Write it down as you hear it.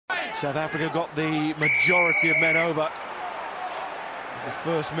South Africa got the majority of men over. The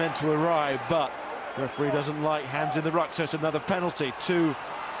first men to arrive, but the referee doesn't like hands in the ruck, so it's another penalty to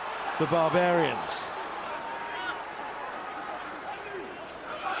the Barbarians.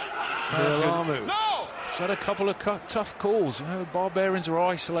 He's had a couple of tough calls. You know, Barbarians are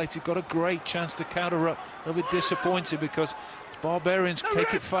isolated, got a great chance to counter up. They'll be disappointed because Barbarians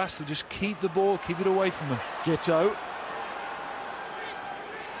take it fast. They just keep the ball, keep it away from them. Gitto.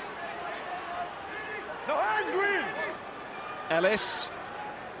 No hands, Green. Ellis.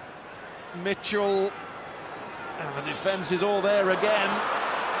 Mitchell. And the defence is all there again.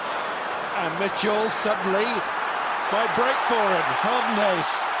 And Mitchell suddenly might break for him.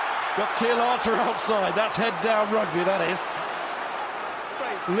 Geldenhuys got Teilhard outside. That's head-down rugby, that is.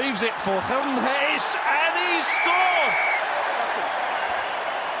 Leaves it for Geldenhuys, and he's scored!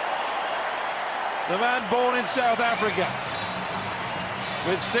 The man born in South Africa,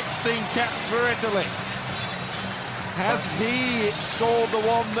 with 16 caps for Italy. Has he scored the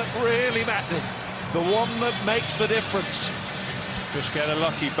one that really matters? The one that makes the difference? Just get a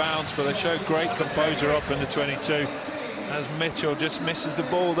lucky bounce, but they show great composure up in the 22. As Mitchell just misses the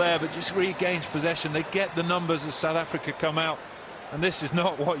ball there, but just regains possession. They get the numbers as South Africa come out. And this is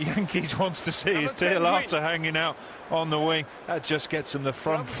not what Yankees wants to see, is Teilhard hanging out on the wing. That just gets him the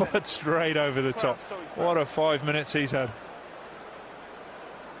front foot straight over the top. What a 5 minutes he's had.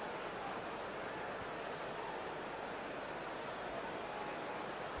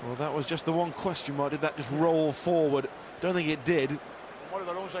 Well, that was just the one question mark. Did that just roll forward? Don't think it did.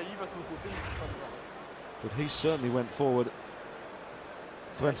 But he certainly went forward.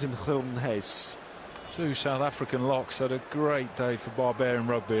 Quintin Geldenhuys. Two South African locks had a great day for Barbarian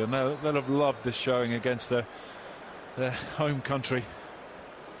rugby, and they'll have loved this showing against their home country.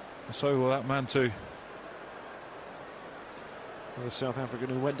 And so will that man too. Well, the South African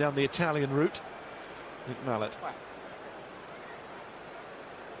who went down the Italian route, Nick Mallett.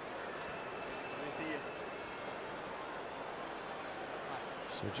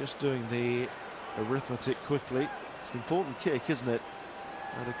 So just doing the arithmetic quickly. It's an important kick, isn't it?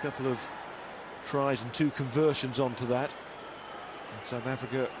 Had a couple of tries and 2 conversions onto that. And South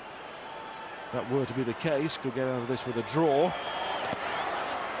Africa, if that were to be the case, could get out of this with a draw.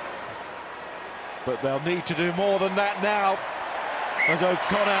 But they'll need to do more than that now, as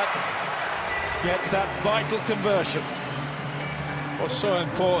O'Connor gets that vital conversion. What's so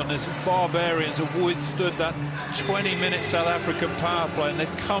important is that Barbarians have withstood that 20-minute South African power play, and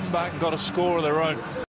they've come back and got a score of their own.